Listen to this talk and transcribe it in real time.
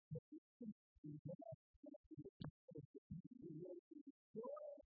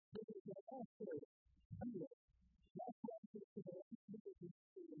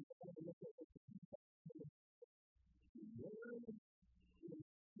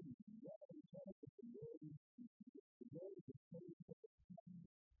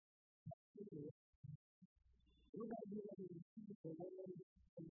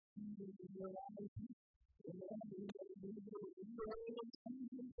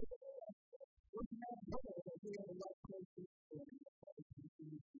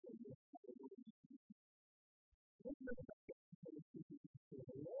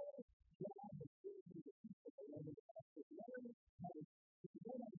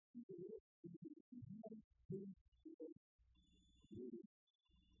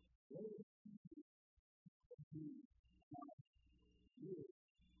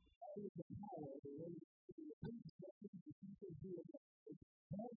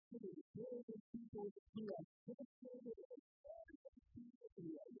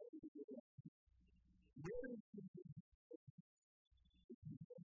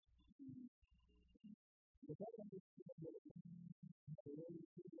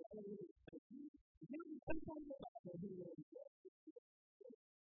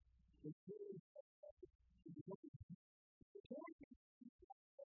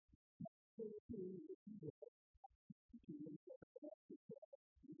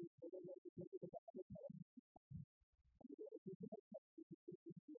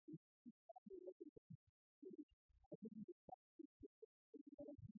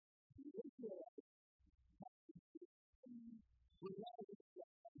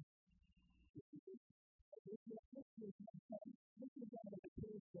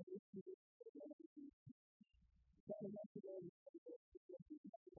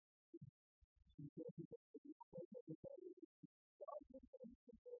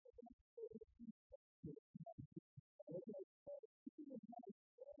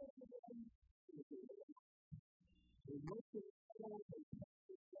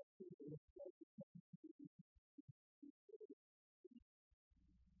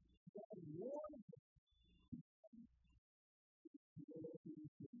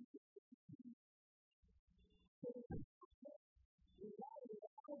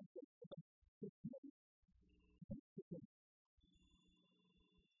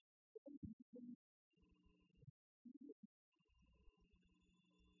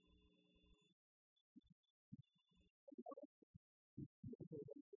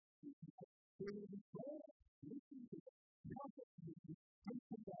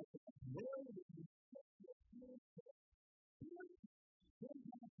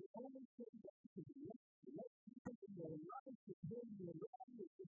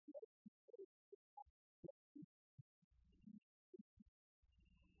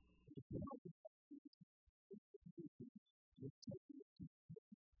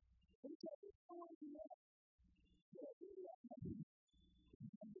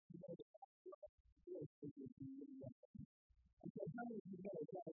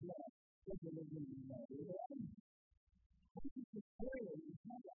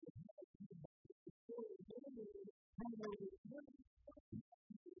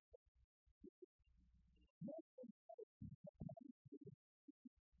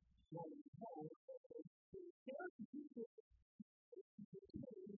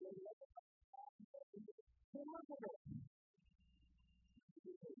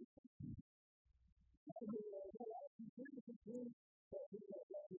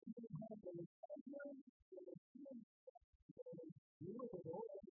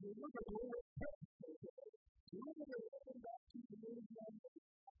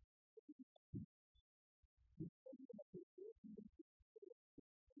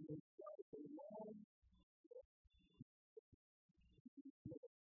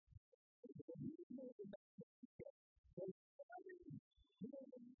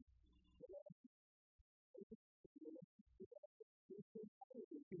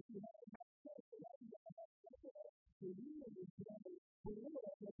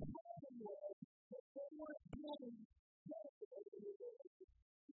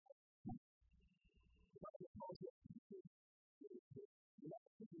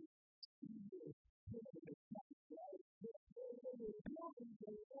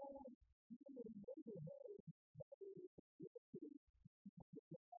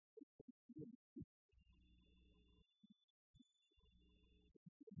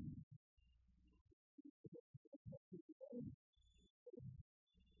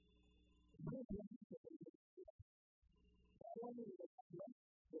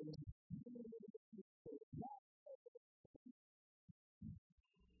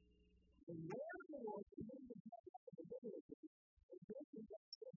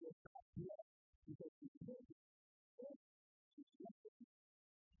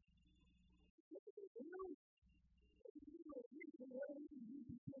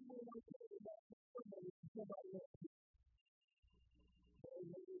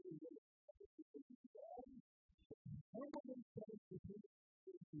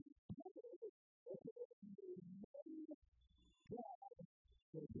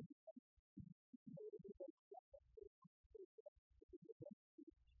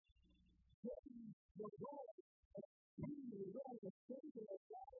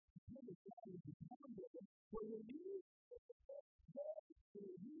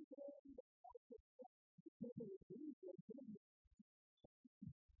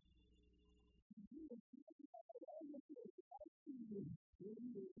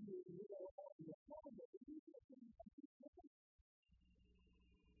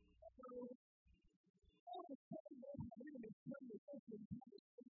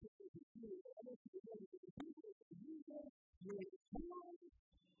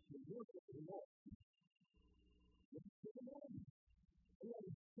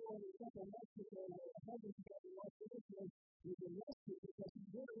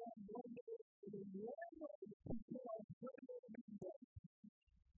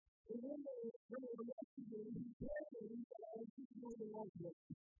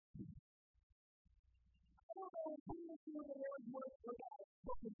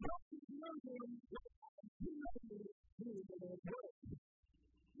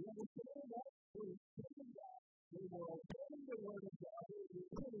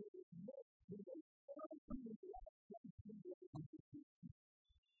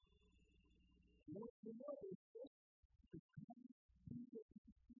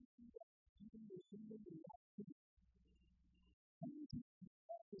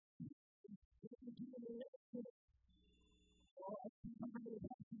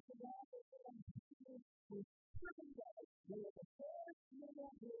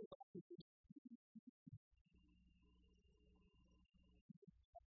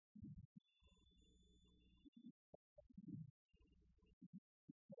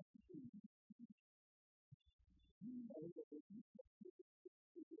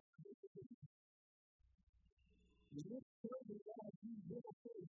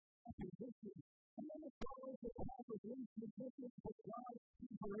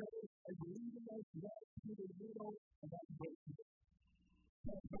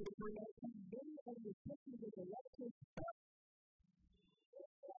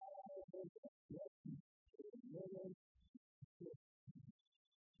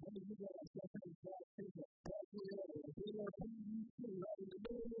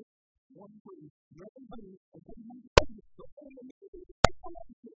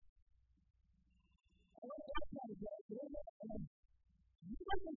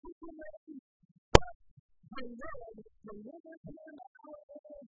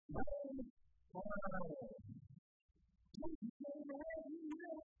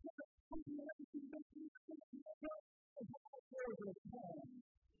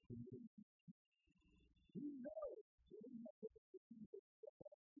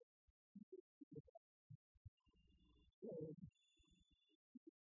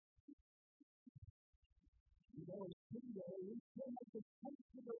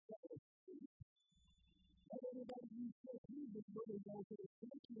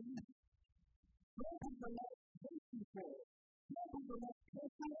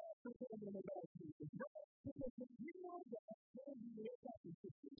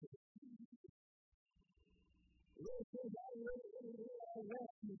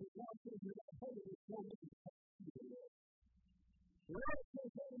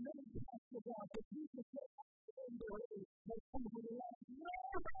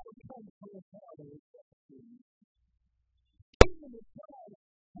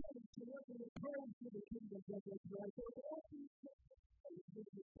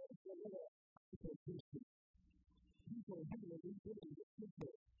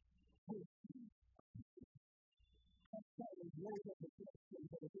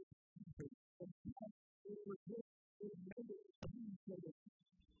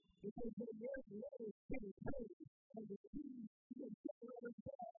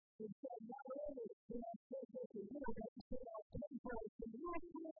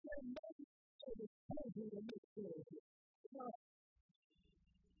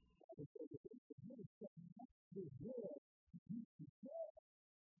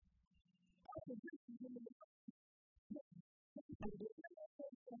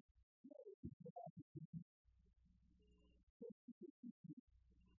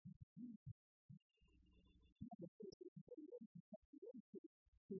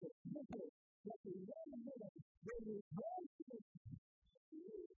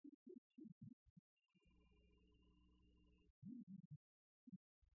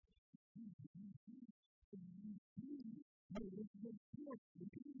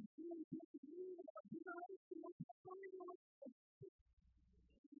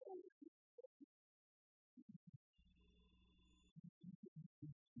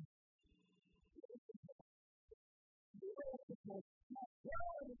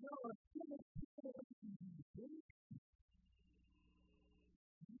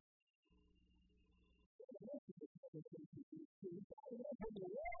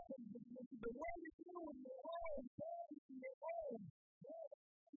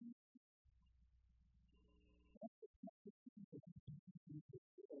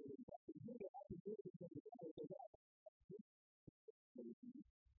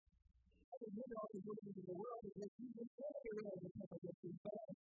yourself and get into the world because you can say you're going to come against these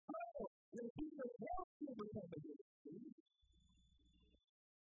bad. Oh, when people want to become against you,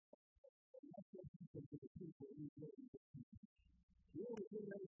 that's what you say to the people who know you. You only get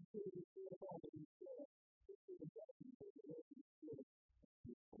ready to say this to the Bible and say, this is the best thing that you ever did.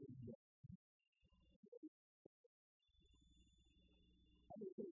 I'm going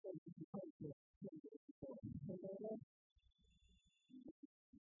to say something to come to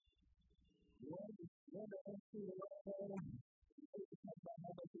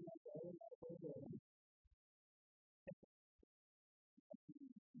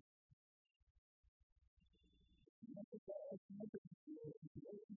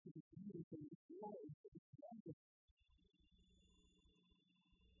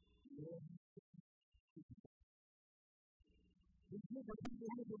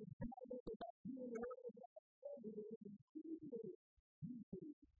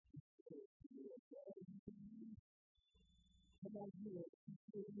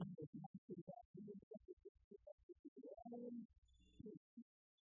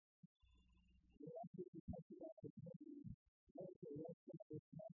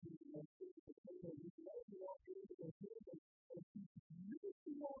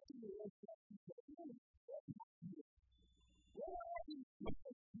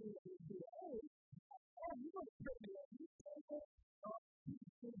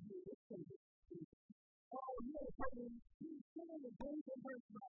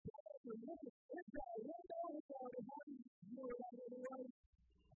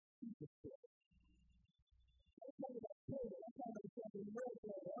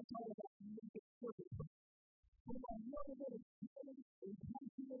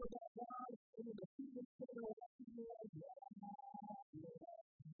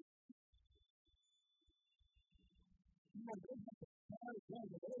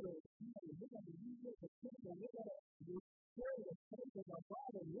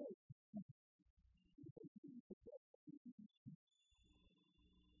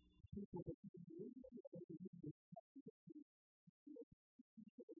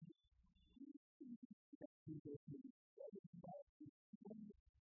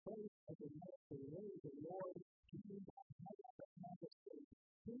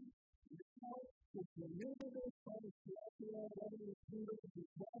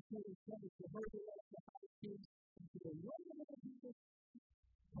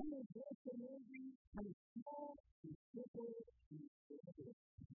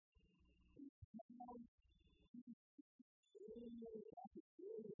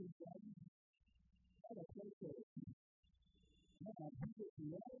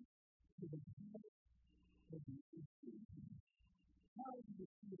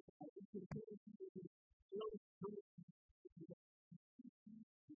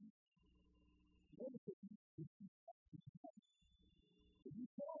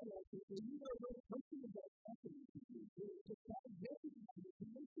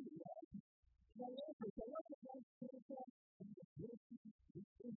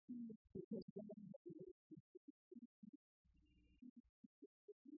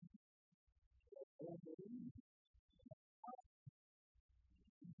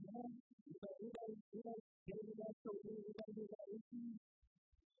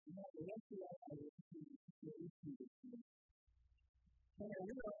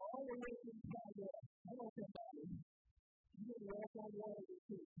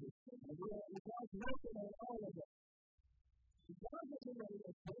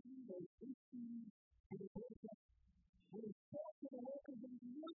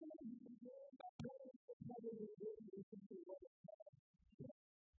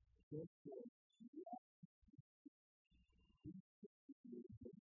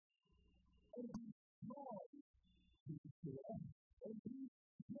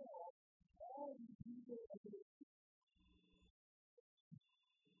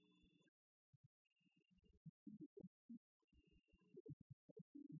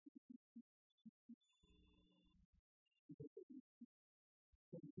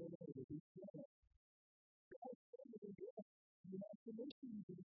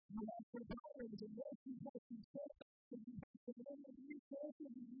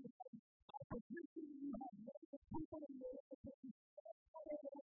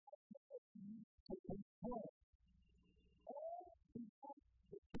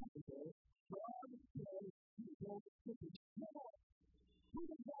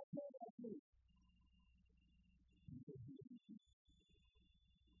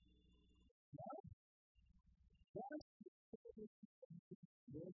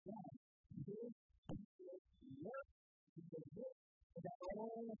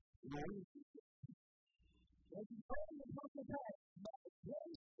As you pray in the book of Acts, my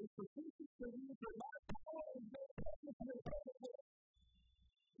grace is sufficient for you, for my power is made perfect in your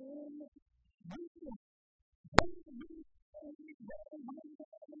weakness. In weakness,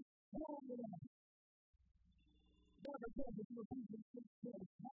 God tells us in Ephesians 6:10,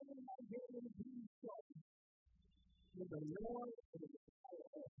 having my daily being strong, with the Lord and the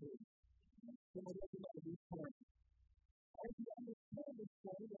power of His. Then I recognize these points. As you understand this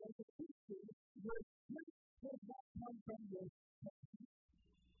point, and as a Christian, your strength does not come from your strength.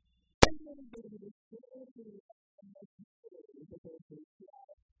 Everybody that is standing and makes you feel is that there's a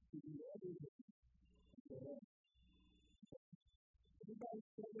shot to do everything. Everybody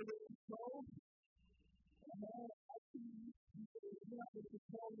standing in control. And now I see people who are not in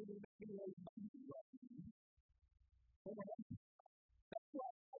control of the regulation. That's why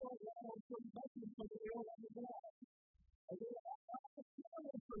I don't want to put nothing for the air on the ground. And then I'm not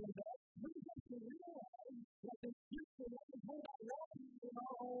accountable for that. We have to realize that the future doesn't hold our life in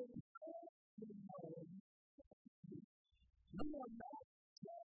our own hands. We are not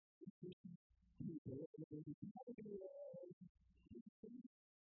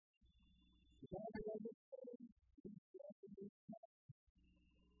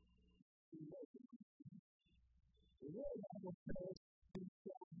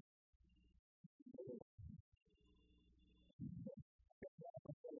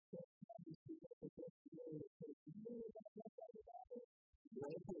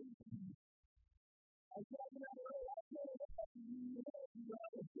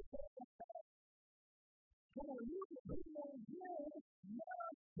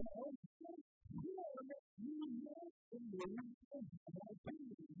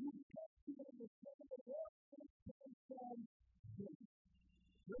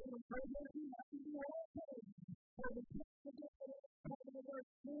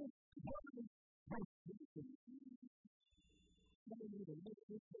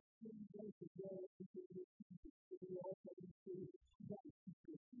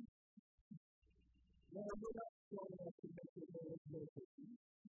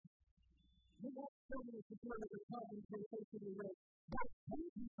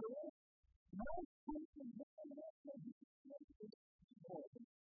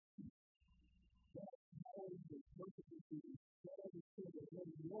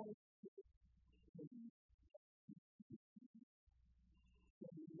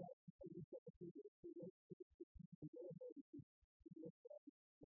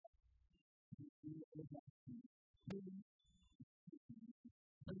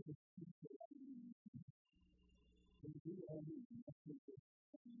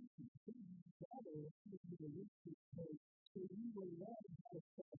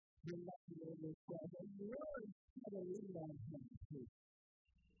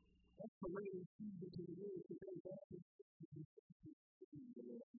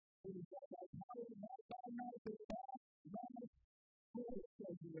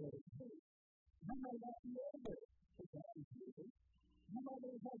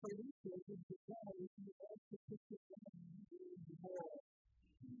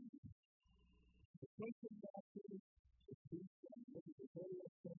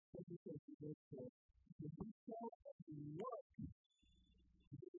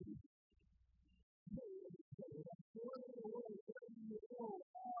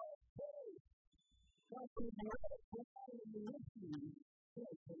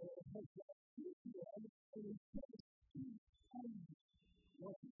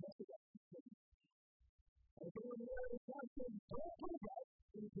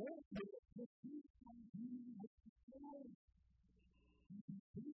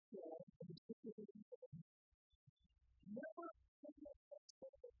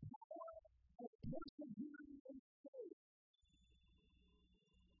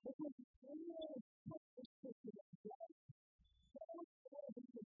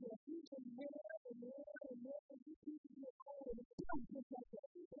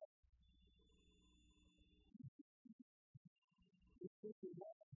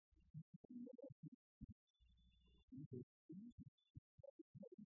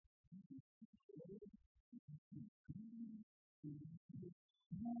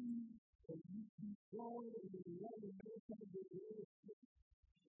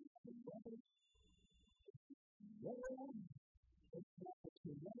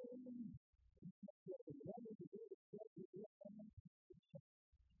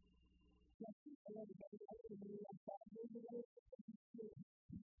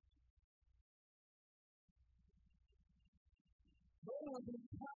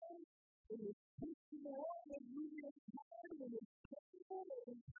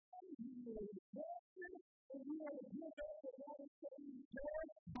And we are to give up the Lord saying, God,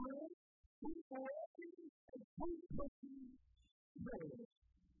 God, keep walking and keep pushing prayer.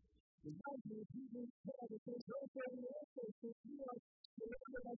 The Bible is even said that there's no further effort that you are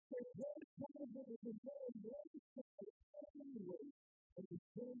surrounded by so very times that it is very, very simple anyway. And the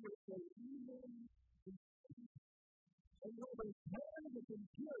sin is so even and when the time is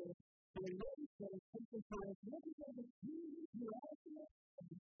impure, the Lord says something for us, looking at the Jesus, the ultimate, and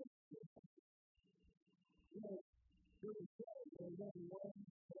the picture. You know, really sad, and then one,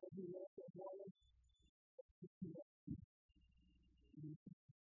 as he left that water,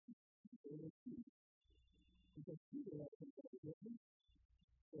 because Peter had something with him,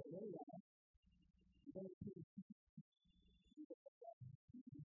 so they laughed, then Peter said,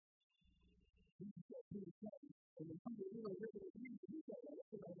 Peter said, and when Peter really looked at Jesus, he said, I looked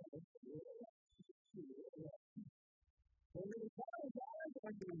at my life, and when he got his eyes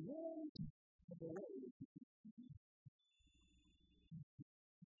on the wind of the waves,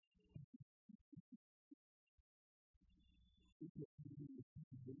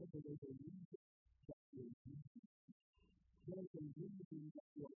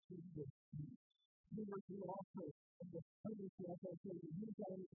 he was the author of the famous letter to the Hebrew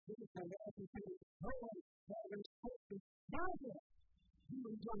and after he was told that his focus father, he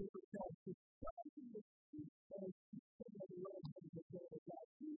was going to tell the story of as the Lord had to tell us that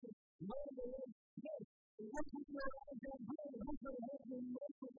Jesus, Lord, the Lord, yes, and what he did all that day, who could have been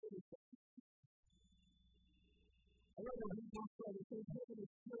motivated? I love what he just said, it says, heaven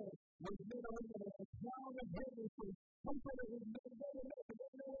is still, was made over a cloud of heaven, so something that was made over there, and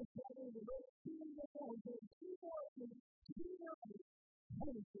then there was heaven, and there was two in the world, and two more, and two more,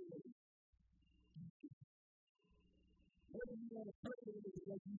 heaven to me. Whether you want to pray with it,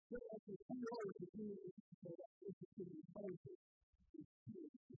 because you still have to see all of the things that are interested in Moses.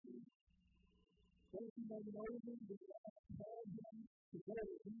 Those who know Moses, they have called him to go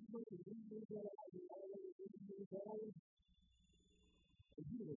to Egypt, and he knew that I was already 80 years old. And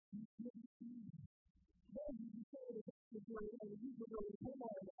he was Moses, you say that the glory of the people will come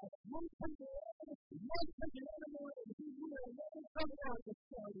on, one person, and he will never come out of the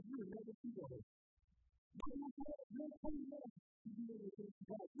start, and you will never see it. But you say, you're coming out to do anything to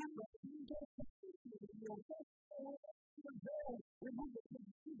God. You're not doing that, you're not you're there, and you will come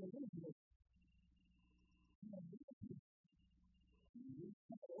to see the Lord.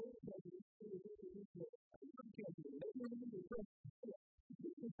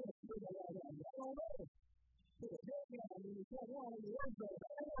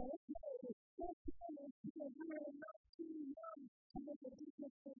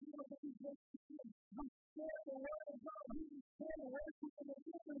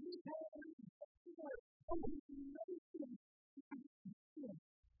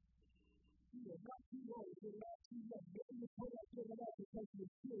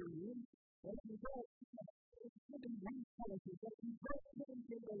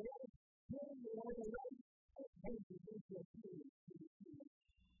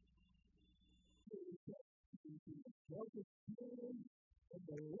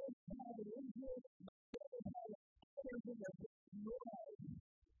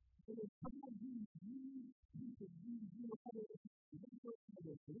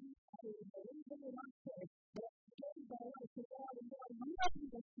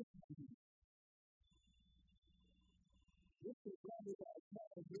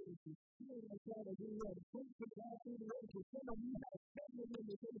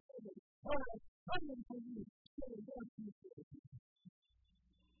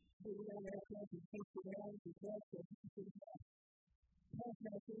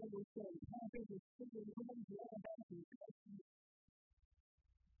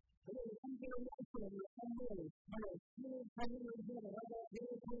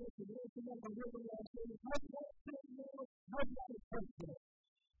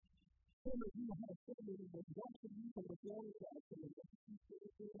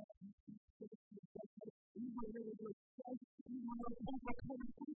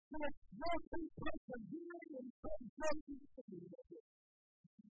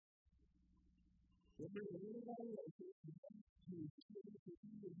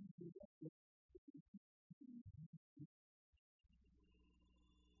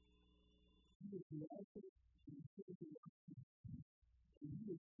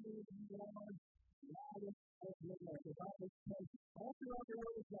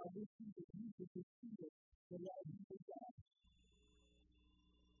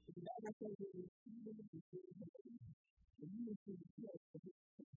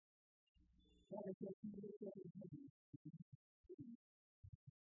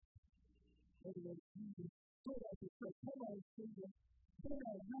 stood up and said, come on, Stephen. Come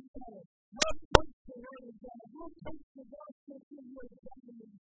on, you tell us. What takes the word of God? What takes the gospel to your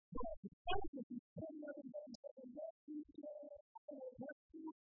family? But the focus is coming out of them and what you say, what you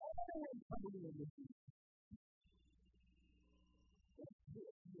always coming in with you. That's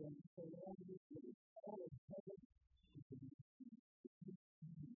it. And so all of this is all of heaven.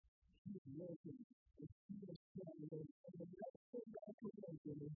 He's working. It's still strong. And the next thing that can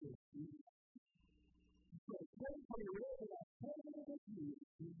happen is this. So pray for the Lord that heaven with you.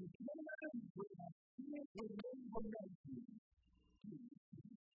 And you can learn to see it in the nation.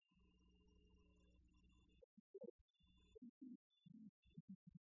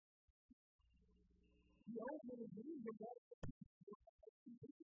 You also believe in that.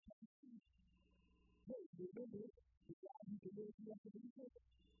 Hey, remember, the God who can raise you up to be good.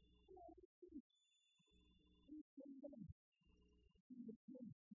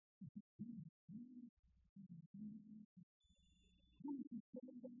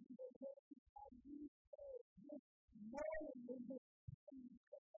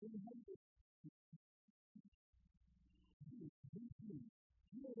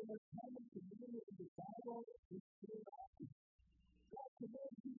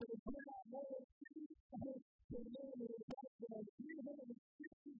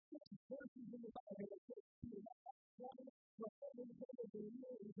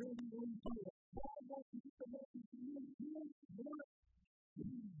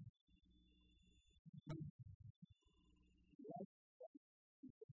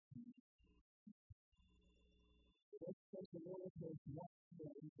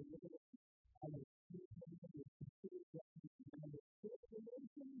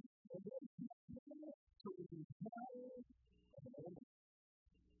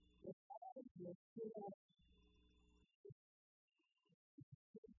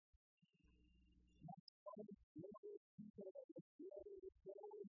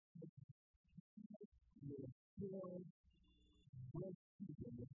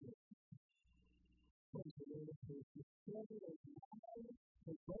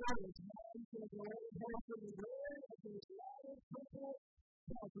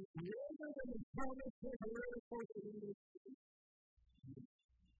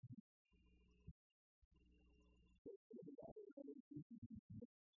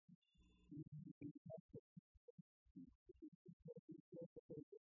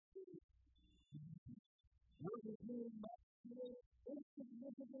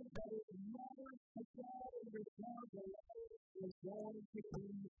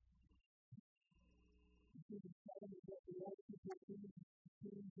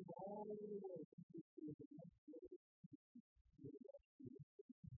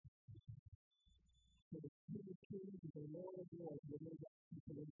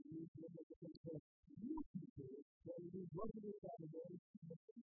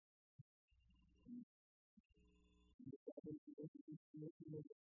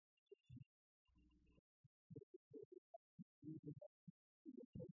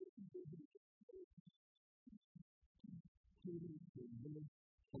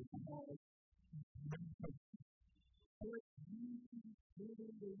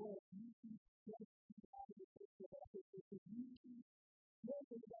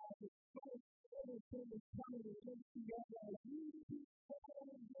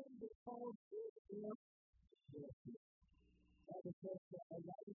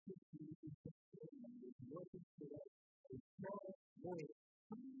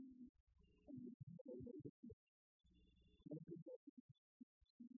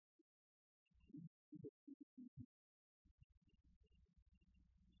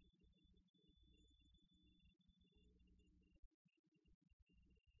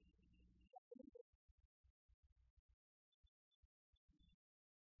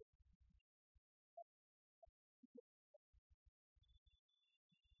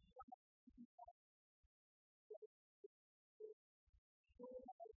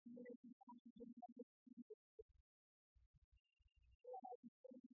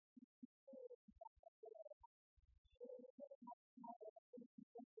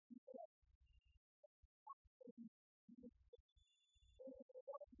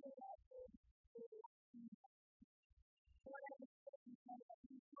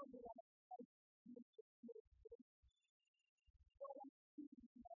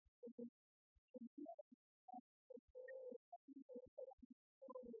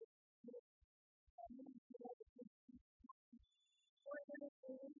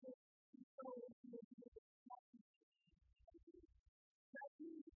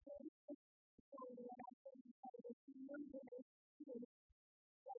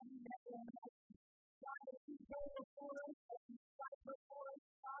 go before us, as you fight before us,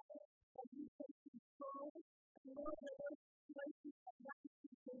 Father, as you take control. And Lord, that those situations that God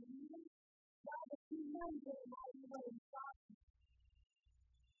is for you, God, that you know them all the way, Father.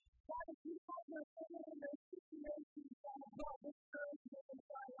 God, if you have no hand in those situations that have brought discouragement into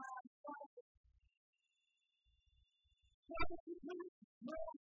our lives, Father. God, if you please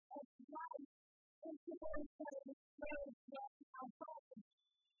bring us life into those that are discouraged right now, Father.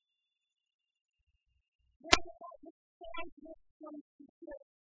 God, if that discouragement comes to you,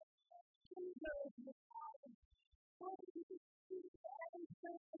 encouragement, Father. Lord, if you can speak to every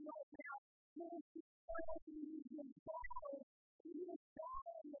person right now, Lord, if you pray and you can battle, you can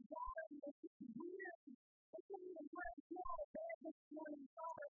battle in the body, if it's weird, if it's in the great joy there this morning,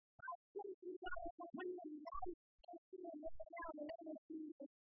 Father. I thank you, God, for bringing life into the right now in the name of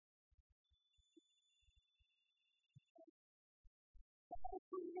Jesus. God, if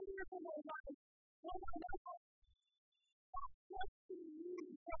we live in a life, Lord, I know that God trusts in you,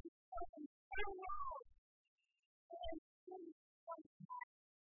 that is something so well. And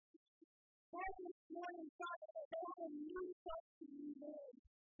Lord, this morning, Father, that they have a new trust in you, Lord.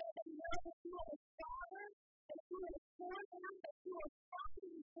 That they know that you are a Father, that you are for them, that you are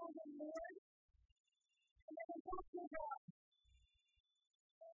fighting for them, Lord. And that they don't give up.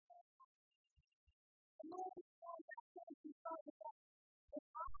 And Lord, this morning, I thank you, Father, that if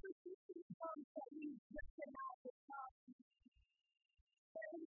opposition comes, that we recognize it, Father. That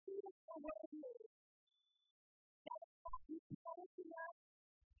we see it for what it is. That it's not you punishing us,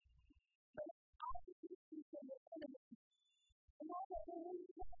 but it's opposition from the enemy. And Lord, that when we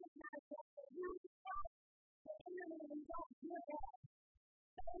recognize that, that you fight the enemy and we don't give up.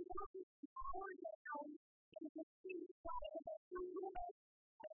 That we don't just power down and defeat, Father, but we will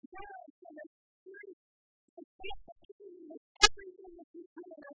advance in the strength to take the enemy with everything that you put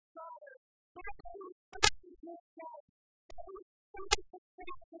in us, Father. Lord, that we trust in yourself. That we trust in the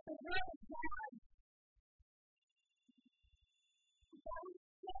fact that the word of God. That we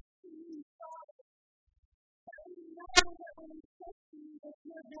trust in you, Father. That we know that when we trust in you, that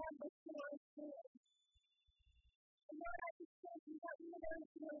you're there before us, Lord. And Lord, I just thank you that we are able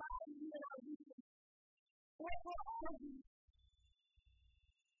to rely on you in our weakness. Lord, for all of you.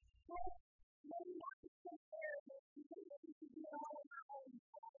 Lord, maybe not to take care of it, because we can do it all on our own,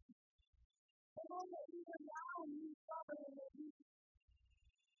 Father. But Lord, that we rely on you, Father, in our weakness.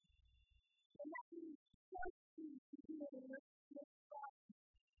 And that we trust you to do it in your Father.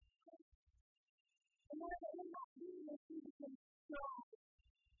 And Lord, that we're not doing this to become strong.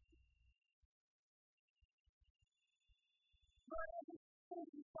 Lord, I just thank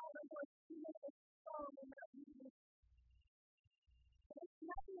you, Father, Lord, to make us strong in our weakness. And it's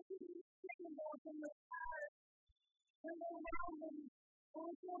nothing to be ashamed of in your power. When we're around them, when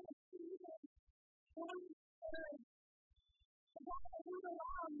we feel defeated, when we're discouraged. And God, that we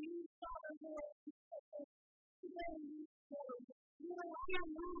rely on you, Father, Lord, to take us to where we need to go. We rely on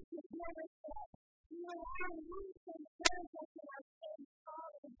you to build us up. We rely on you to encourage us in our faith,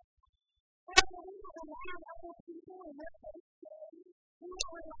 Father. Father, we don't rely on other people and what they say. We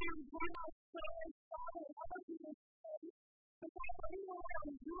don't rely on grandma's prayers, Father, and other people's faith. But Father, we rely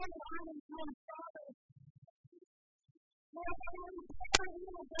on your line and your Father. Lord, that when we pray, we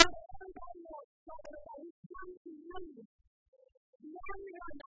will go to everybody else, Father, that we come to you. Lord, we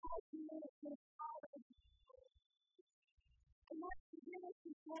are not isolated with Father. And Lord, forgive us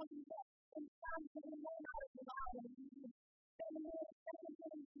before we get in times that we may not have relied on you. That we may have second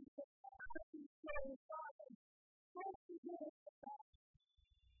things to say, Father, we pray, Father. Lord, forgive us for that.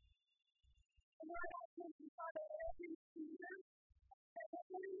 And Lord, I thank you, Father, every season, that the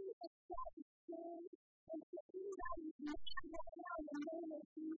enemy is trying to sin, and to anybody who's not right now in the name of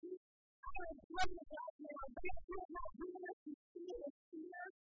Jesus, I am praying right now. They will not bring us to fear or fear,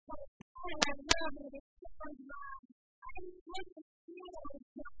 but I am love and it's so love. I am praying to fear or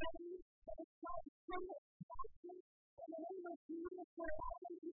anxiety, but it's not from the passion. In the name of Jesus, Lord, I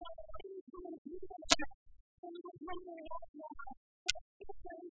thank you, Father, that you will do that. And you will bring me up now. That is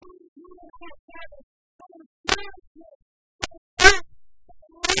what you will do in our lives. That is spiritual. That is earth. That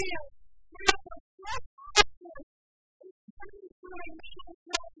is real. That is a fresh access. It's coming to our minds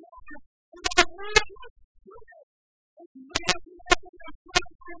right now. And our word is good. It's rising up in our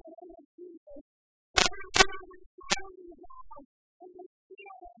hearts in the name of Jesus. Every word is falling down. And the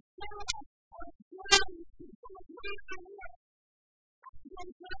spirit of God is growing. It's going to bring our lips. When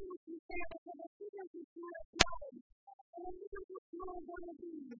God is there, and the figures is good of God. And the figures is good of one of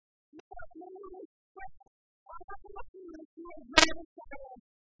these. Lord, may we express all of the things you have read of God.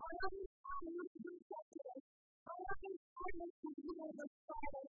 All of these kindness to be accepted. All of these kindness to be able to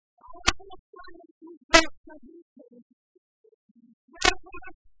follow. All of these kindness to be able to be